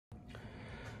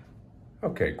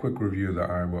Okay, quick review of the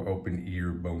Aiwa open ear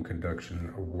bone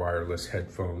conduction wireless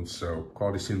headphones. So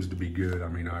quality seems to be good. I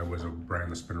mean, Aiwa's a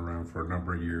brand that's been around for a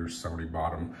number of years. Somebody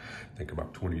bought them, I think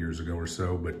about 20 years ago or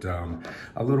so, but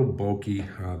a little bulky.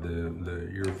 The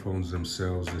earphones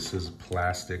themselves, this is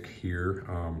plastic here.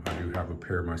 I do have a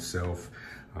pair myself.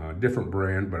 Different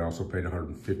brand, but I also paid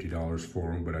 $150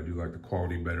 for them, but I do like the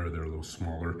quality better. They're a little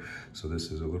smaller. So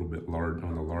this is a little bit large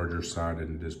on the larger side,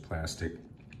 and it is plastic.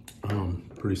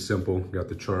 Pretty simple. Got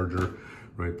the charger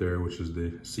right there, which is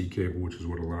the C cable, which is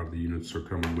what a lot of the units are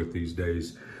coming with these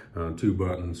days. Two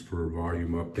buttons for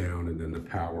volume up, down, and then the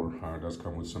power. It does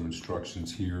come with some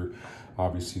instructions here.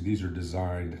 Obviously, these are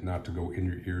designed not to go in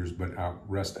your ears, but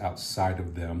rest outside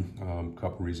of them. A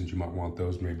couple reasons you might want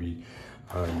those. Maybe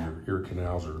your ear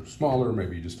canals are smaller.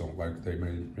 Maybe you just don't like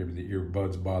maybe the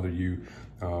earbuds bother you.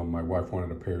 My wife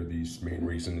wanted a pair of these. Main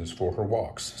reason is for her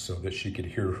walks, so that she could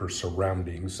hear her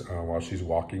surroundings while she's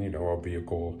walking, you know, a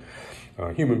vehicle,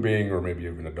 human being, or maybe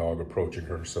even a dog approaching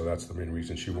her. So that's the main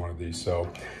reason she wanted these. So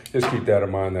just keep that in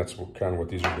mind. That's kind of what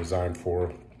these are designed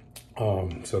for.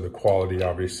 So the quality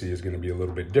obviously is going to be a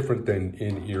little bit different than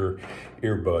in-ear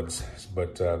earbuds,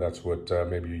 but that's what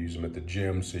maybe you use them at the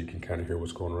gym so you can kind of hear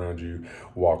what's going around you,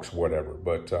 walks, whatever.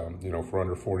 But you know, for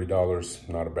under $40,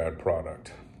 not a bad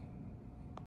product.